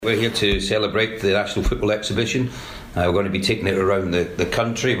We're here to celebrate the National Football Exhibition. We're going to be taking it around the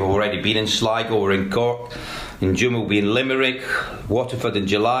country. We've already been in Sligo, we're in Cork. In June we'll be in Limerick, Waterford in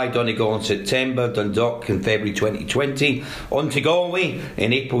July, Donegal in September, Dundalk in February 2020, on to Galway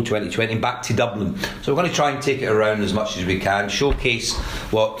in April 2020, and back to Dublin. So we're going to try and take it around as much as we can, showcase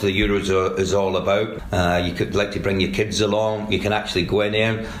what the Euros is all about. You could like to bring your kids along, you can actually go in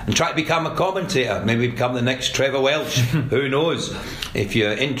there and try to become a commentator, maybe become the next Trevor Welch. Who knows? If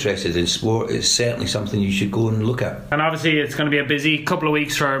you're interested in sport, it's certainly something you should go and look at. And obviously it's going to be a busy couple of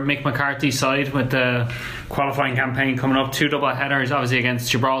weeks for Mick McCarthy's side with the qualifying campaign coming up. 2 double headers obviously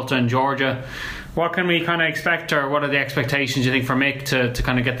against Gibraltar and Georgia. What can we kind of expect, or what are the expectations you think for Mick to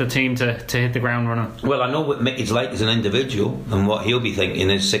kind of get the team to hit the ground running? Well, I know what Mick is like as an individual, and what he'll be thinking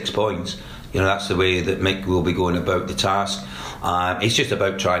is 6 points. You know, that's the way that Mick will be going about the task. It's just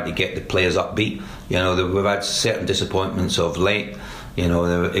about trying to get the players upbeat. You know, we've had certain disappointments of late. You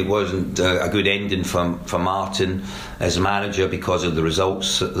know, it wasn't a good ending for Martin as manager because of the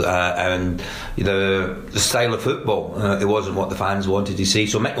results and the style of football. It wasn't what the fans wanted to see.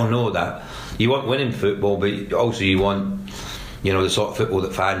 So Mick will know that. You want winning football, but also you want, you know, the sort of football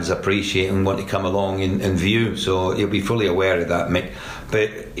that fans appreciate and want to come along and view. So he'll be fully aware of that, Mick. But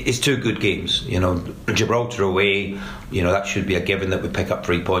it's 2 good games. You know, Gibraltar away, you know, that should be a given that we pick up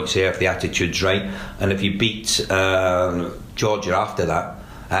 3 points here if the attitude's right. And if you beat Georgia after that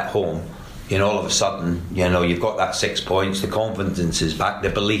at home, you know, all of a sudden, you know, you've got that 6 points, the confidence is back, the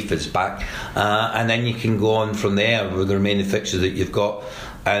belief is back, and then you can go on from there with the remaining fixtures that you've got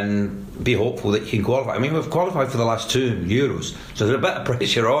and be hopeful that you can qualify. I mean, we've qualified for the last 2 Euros, so there's a bit of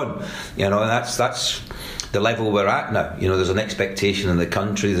pressure on, you know, and that's the level we're at now. You know, there's an expectation in the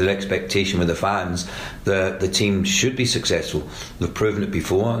country, there's an expectation with the fans that the team should be successful. They've proven it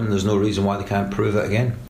before, and there's no reason why they can't prove it again.